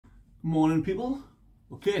Morning, people.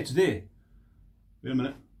 Okay, today, wait a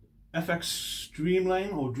minute, FX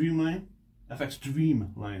Dreamline or Dreamline? FX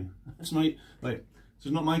Dreamline. It's not, like, this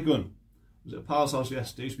is not my gun. I was at a pal's house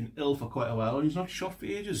yesterday. He's been ill for quite a while and he's not shot for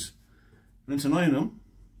ages. And it's annoying him.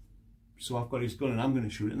 So I've got his gun and I'm going to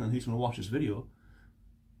shoot it and then he's going to watch this video.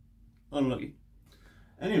 Unlucky.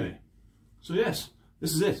 Anyway, so yes,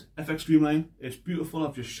 this is it. FX Dreamline. It's beautiful.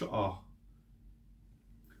 I've just shot. Oh.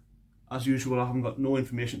 As usual, I haven't got no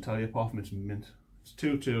information to tell you apart from it's mint. It's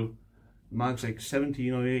 2.2. The mag's like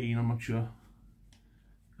 17 or 18, I'm not sure.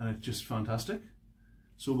 And it's just fantastic.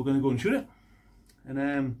 So we're going to go and shoot it.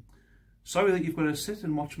 And sorry that you've got to sit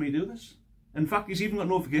and watch me do this. In fact, he's even got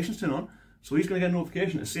notifications turned on. So he's going to get a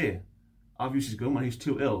notification to say, I've used his gun when he's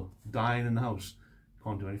too ill, dying in the house.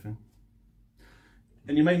 Can't do anything.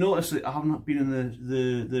 And you may notice that I haven't been in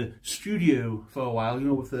the studio for a while, you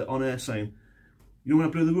know, with the on-air sign. You know when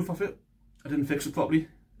I blew the roof off it? I didn't fix it properly,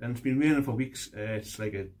 and it's been raining for weeks. It's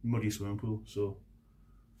like a muddy swimming pool, so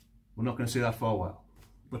we're not going to see that for a while.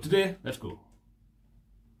 But today, let's go.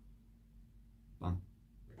 Bang.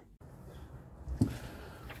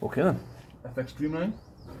 Okay then, FX Dreamline.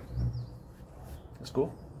 Let's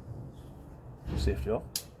go. Safety off.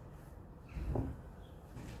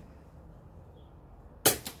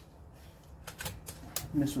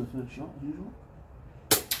 Miss with the first shot as usual.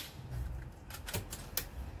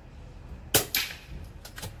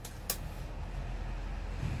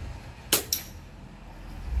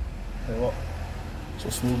 Tell you what, so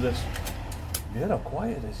smooth this. Yeah, how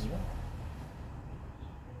quiet it is as well.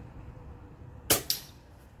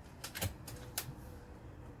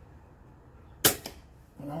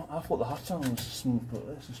 No, I thought the hat sound was smooth, but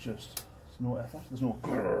this is just, there's no effort, there's no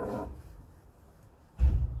grrr.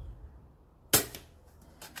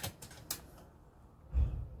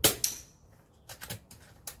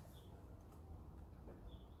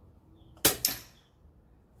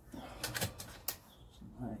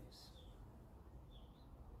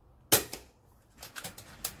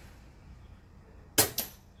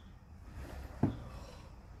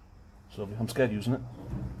 So I'm scared using it.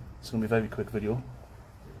 It's going to be a very quick video.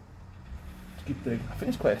 To keep the, I think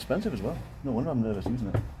it's quite expensive as well. No wonder I'm nervous using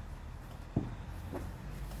it.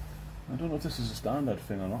 I don't know if this is a standard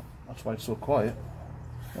thing or not. That's why it's so quiet.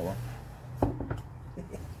 Oh well.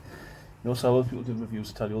 You know how other people do reviews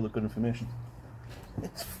to tell you all the good information.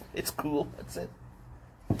 It's cool. That's it.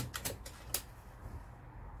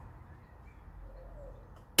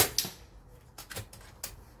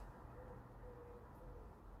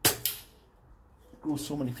 Goes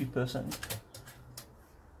so many feet per second.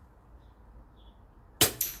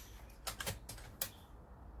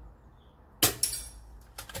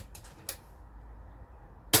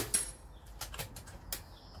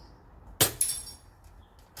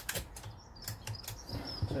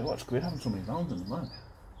 Tell you what, it's great having so many rounds in the mag.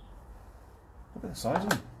 Look at the size of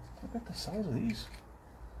them. Look at the size of these.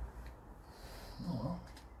 Oh well.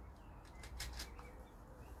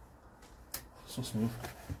 So smooth.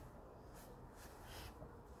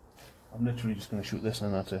 I'm literally just going to shoot this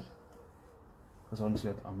and that's it. Because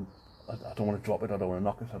honestly, I don't want to drop it, I don't want to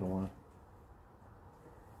knock it, I don't want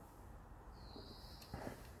to...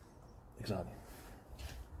 Exactly.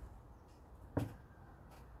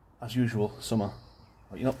 As usual, summer.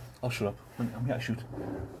 But you know, I'll shut up. I'm here to shoot.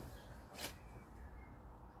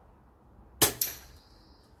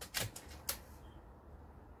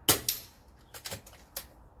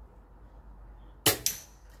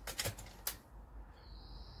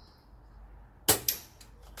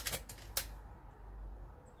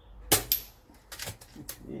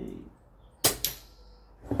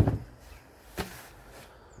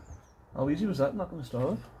 How easy was that? Not going to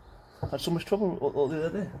start. I had so much trouble all the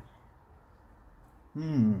other day.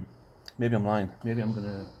 Maybe I'm lying. Maybe I'm going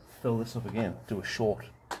to fill this up again. Do a short.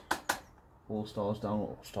 All stars down,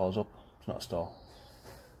 all stars up. It's not a star.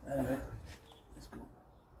 Anyway, let's go.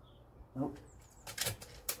 Nope.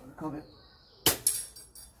 Come here.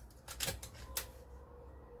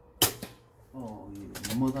 Oh,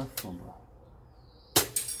 you mother thumper.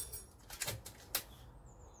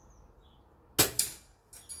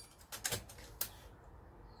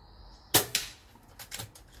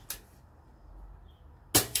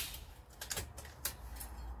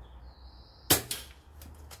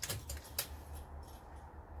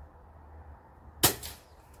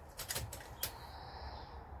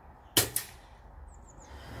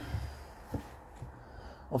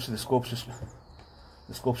 Obviously the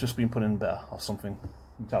scope's just been put in better or something. You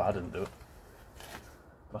can tell I didn't do it.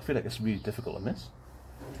 But I feel like it's really difficult to miss.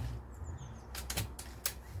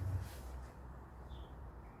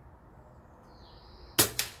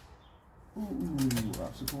 Ooh,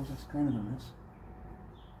 that's suppose that's kind of a mess.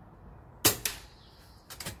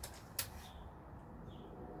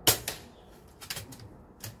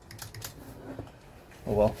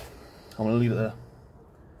 Oh well, I'm going to leave it there.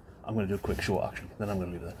 I'm going to do a quick short action, then I'm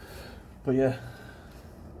going to leave it there. But yeah,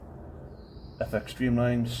 FX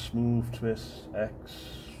Dreamline, smooth, twist, X.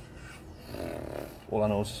 All I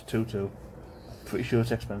know is 2.2. Pretty sure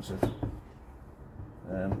it's expensive.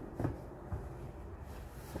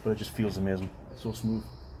 But it just feels amazing. It's so smooth.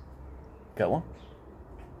 Get one.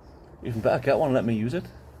 Even better, get one and let me use it.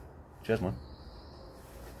 Cheers, man.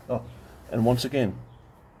 Oh, and once again,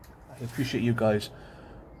 I appreciate you guys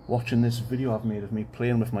watching this video I've made of me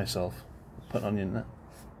playing with myself, putting on the internet.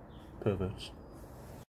 Perverts.